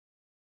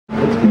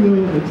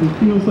It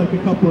feels like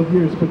a couple of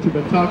years, but you've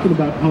been talking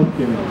about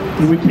healthcare.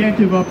 And we can't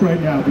give up right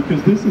now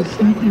because this is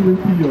sneaky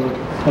repeal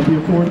of the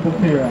Affordable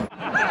Care Act.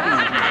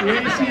 The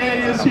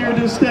ACA is here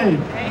to stay.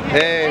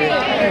 Hey.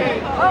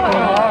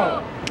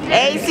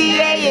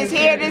 ACA is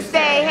here to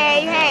stay.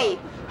 Hey, hey.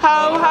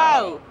 Ho,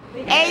 ho.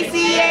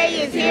 ACA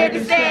is here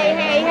to stay.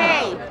 Hey,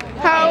 hey.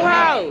 Ho,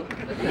 ho.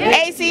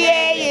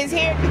 ACA is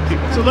here.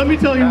 So let me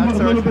tell you a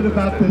little bit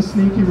about this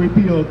sneaky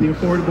repeal of the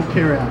Affordable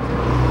Care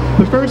Act.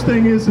 The first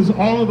thing is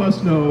all of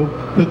us know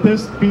that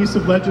this piece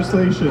of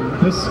legislation,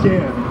 this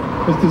scam,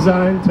 is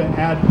designed to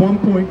add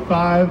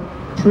 $1.5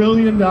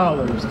 trillion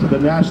to the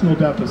national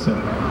deficit.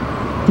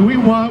 Do we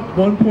want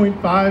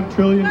 $1.5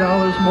 trillion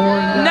more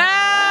in debt? No!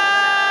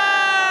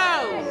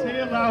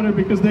 Say it louder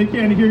because they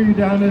can't hear you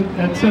down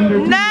at Senator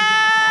T's. No!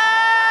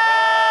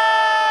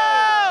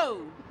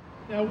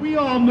 Now we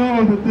all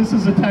know that this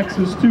is a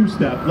Texas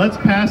two-step. Let's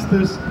pass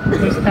this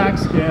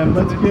tax scam.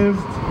 Let's give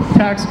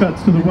tax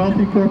cuts to the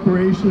wealthy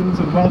corporations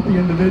and wealthy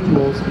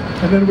individuals,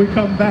 and then we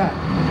come back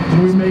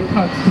and we make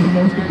cuts to the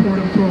most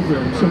important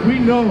programs. So we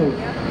know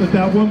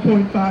that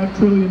 $1.5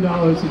 trillion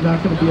is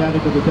not going to be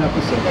added to the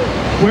deficit.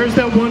 Where's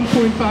that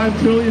 $1.5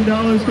 trillion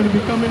going to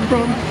be coming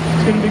from?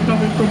 It's going to be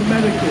coming from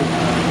Medicaid.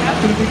 It's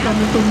going to be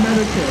coming from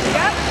Medicare.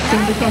 It's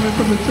going to be coming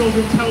from the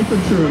Children's Health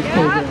Insurance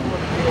Program.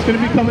 It's going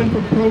to be coming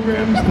from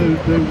programs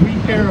that we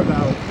care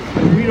about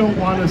and we don't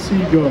want to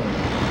see go.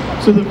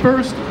 So the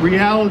first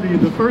reality,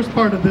 the first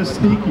part of this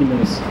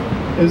sneakiness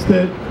is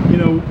that,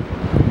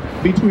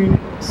 between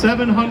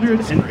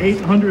 $700 and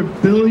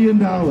 $800 billion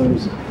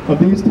of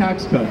these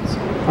tax cuts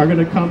are going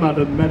to come out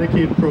of the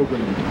Medicaid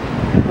program.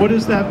 What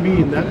does that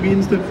mean? That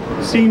means that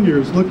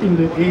seniors looking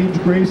to age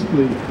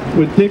gracefully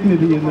with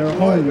dignity in their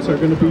homes are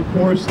going to be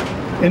forced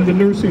into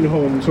nursing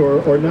homes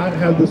or not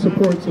have the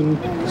supports and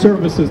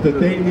services that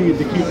they need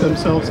to keep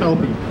themselves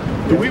healthy.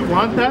 Do we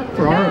want that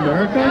for our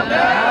America?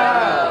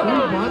 No! Do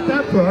we want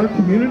that for our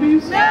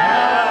communities?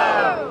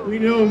 No! We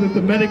know that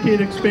the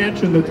Medicaid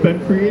expansion that's been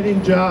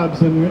creating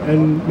jobs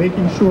and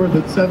making sure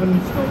that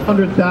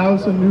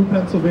 700,000 new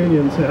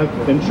Pennsylvanians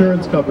have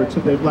insurance coverage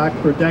that they've lacked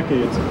for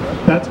decades,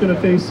 that's going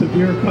to face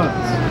severe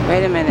cuts.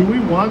 Wait a minute. Do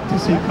we want to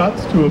see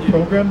cuts to a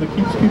program that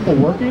keeps people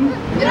working?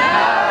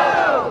 No!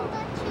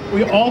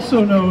 We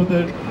also know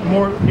that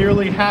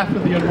nearly half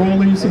of the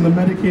enrollees in the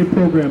Medicaid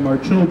program are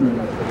children.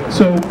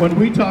 So when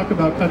we talk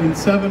about cutting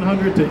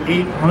 $700 to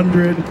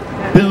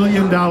 $800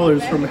 billion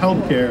from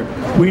healthcare,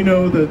 we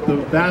know that the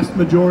vast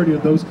majority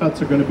of those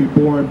cuts are going to be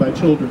borne by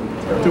children.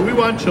 Do we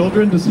want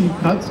children to see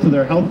cuts to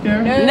their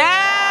healthcare?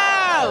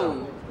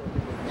 No!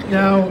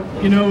 Now,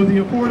 the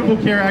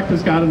Affordable Care Act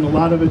has gotten a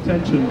lot of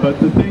attention, but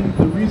the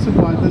reason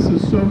why this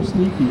is so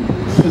sneaky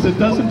is it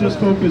doesn't just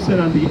focus in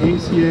on the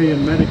ACA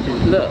and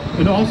Medicaid. Look.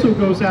 It also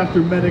goes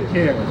after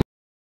Medicare.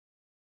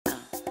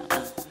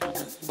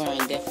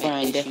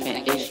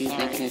 Different issues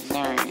and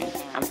concerns.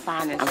 I'm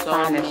finding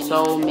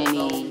so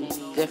many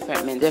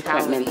different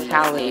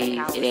mentalities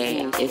that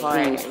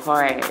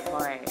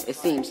it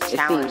seems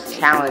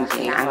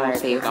challenging. I don't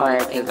say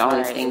hard because the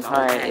only thing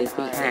hard is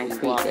the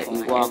concrete that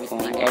we walk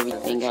on.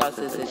 Everything else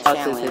is a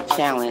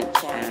challenge.